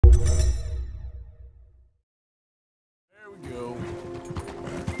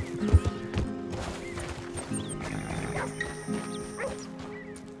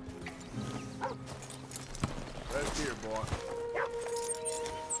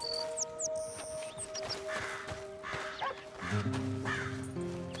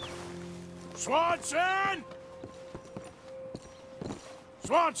Swanson!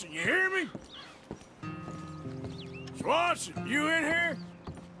 Swanson, you hear me? Swanson, you in here?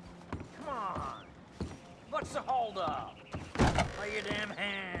 Come on. What's the holdup? Play your damn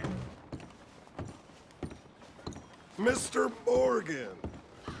hand. Mr. Morgan,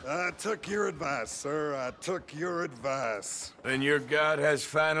 I took your advice, sir. I took your advice. Then your god has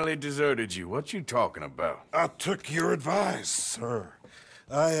finally deserted you. What you talking about? I took your advice, sir.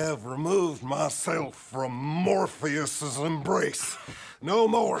 I have removed myself from Morpheus's embrace. No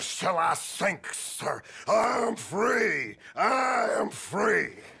more shall I sink, sir. I am free. I am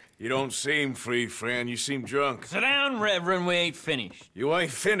free. You don't seem free, friend. You seem drunk. Sit down, Reverend. We ain't finished. You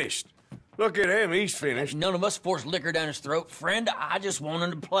ain't finished. Look at him. He's finished. None of us forced liquor down his throat. Friend, I just want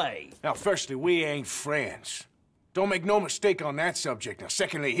him to play. Now, firstly, we ain't friends. Don't make no mistake on that subject. Now,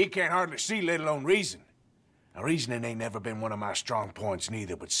 secondly, he can't hardly see, let alone reason. Now, reasoning ain't never been one of my strong points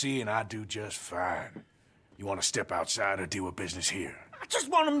neither, but seeing I do just fine. You want to step outside or deal with business here? I just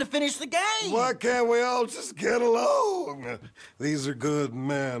want him to finish the game. Why can't we all just get along? These are good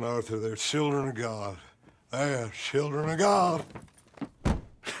men, Arthur. They're children of God. They're children of God.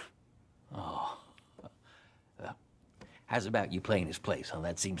 Oh. How's about you playing his place, huh?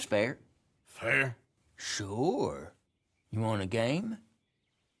 That seems fair? Fair? Sure. You want a game?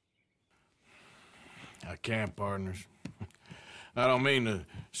 I can't, partners. I don't mean to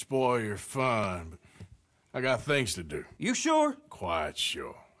spoil your fun, but I got things to do. You sure? Quite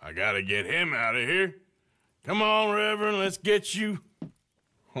sure. I gotta get him out of here. Come on, Reverend, let's get you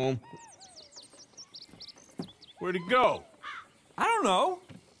home. Where'd he go? I don't know.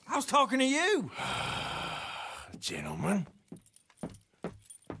 I was talking to you. Gentlemen.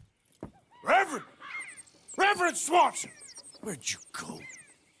 Reverend! Reverend Swanson! Where'd you go?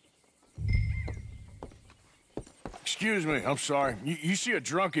 Excuse me, I'm sorry. You see a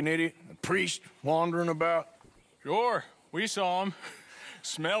drunken idiot, a priest, wandering about? Sure, we saw him,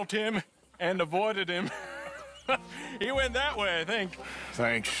 smelt him, and avoided him. He went that way, I think.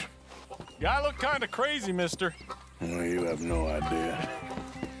 Thanks. Guy looked kind of crazy, mister. Well, you have no idea.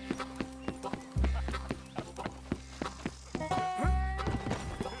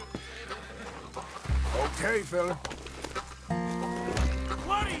 Okay, fella.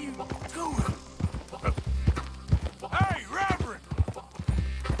 What are you doing? Hey, Reverend!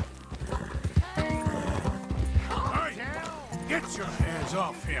 Hey, get your hands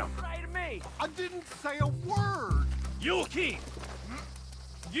off him. Say to me. I didn't say a word. You'll keep.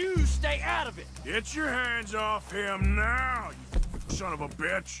 You stay out of it. Get your hands off him now, you son of a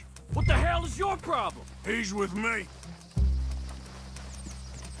bitch. What the hell is your problem? He's with me.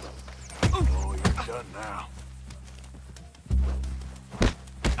 Oh, you're done now.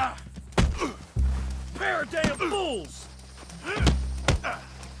 Pair of damn fools!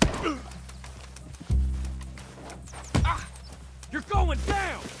 You're going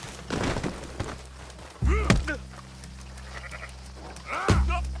down!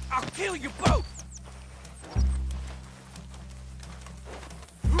 I'll kill you both!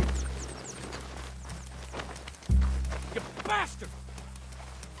 You bastard!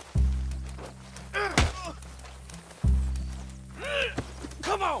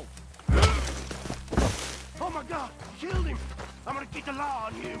 Come on! Oh my God, killed him! I'm gonna get the law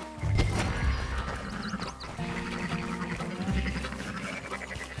on you!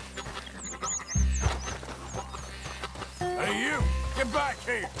 Hey, you! Get back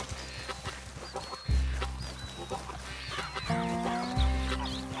here!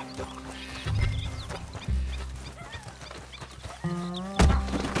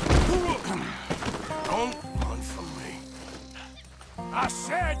 Don't run from me. I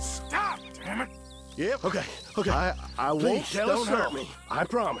said stop, damn it! Yep. Okay. I won't. Don't hurt me. I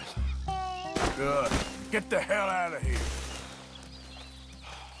promise. Good. Get the hell out of here.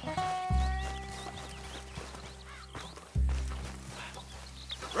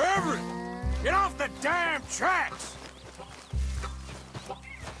 Reverend! Get off the damn tracks!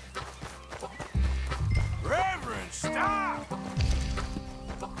 Reverend, stop!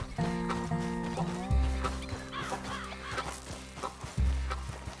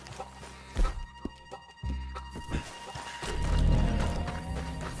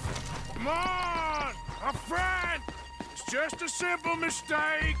 Come on! My friend! It's just a simple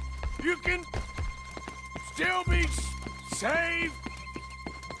mistake. You can still be saved.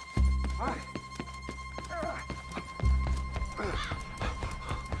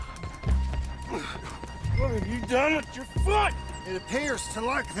 What have you done with your foot? It appears to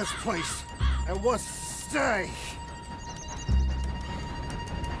like this place and wants to stay.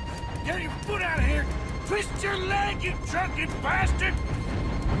 Get your foot out of here! twist your leg, you drunken bastard!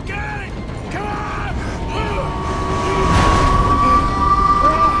 Get it! Come on!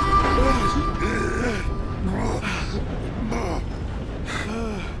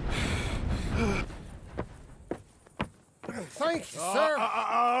 Thank you, sir.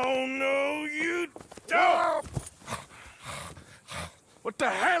 Oh, no, you don't! What the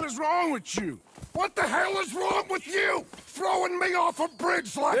hell is wrong with you? What the hell is wrong with you? Throwing me off a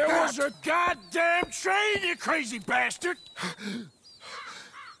bridge like that? There was a goddamn train, you crazy bastard!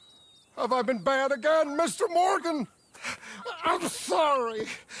 Have I been bad again, Mr. Morgan? I'm sorry.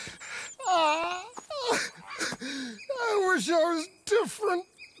 I wish I was different.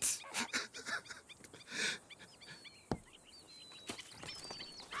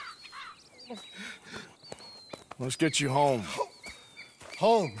 Let's get you home.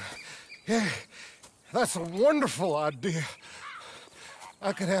 Home? Yeah, that's a wonderful idea.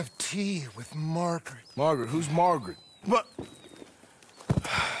 I could have tea with Margaret. Margaret? Who's Margaret? What?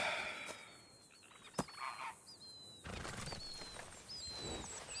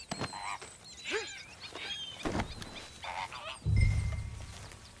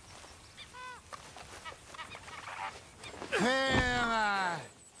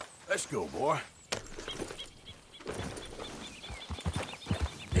 Let's go, boy.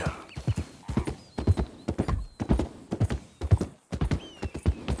 Yeah.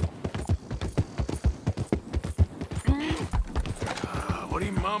 What are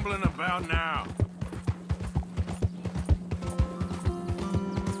you mumbling about now?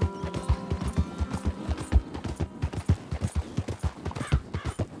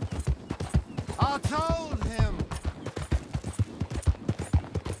 I told him.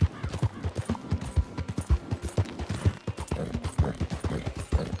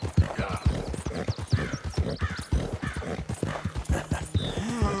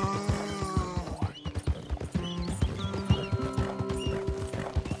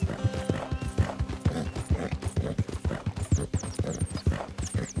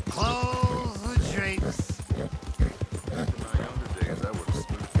 Close the drapes.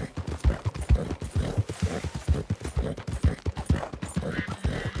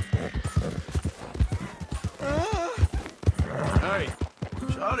 Hey,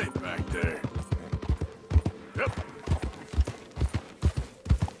 shut it back there. Yep.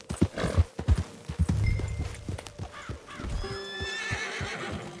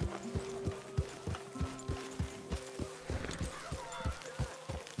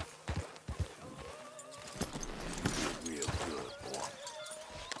 Real good, boy.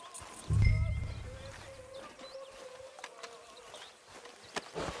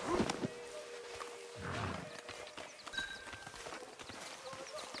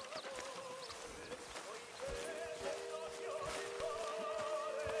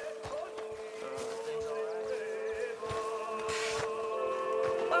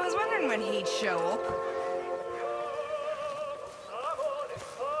 I was wondering when he'd show up.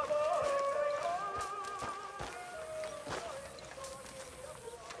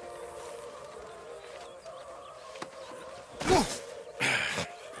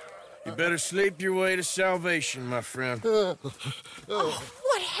 You better sleep your way to salvation, my friend. Oh,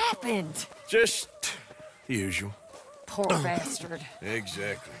 what happened? Just the usual. Poor bastard.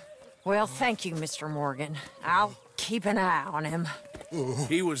 Exactly. Well, thank you, Mr. Morgan. I'll keep an eye on him.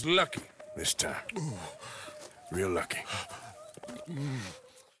 He was lucky this time. Real lucky.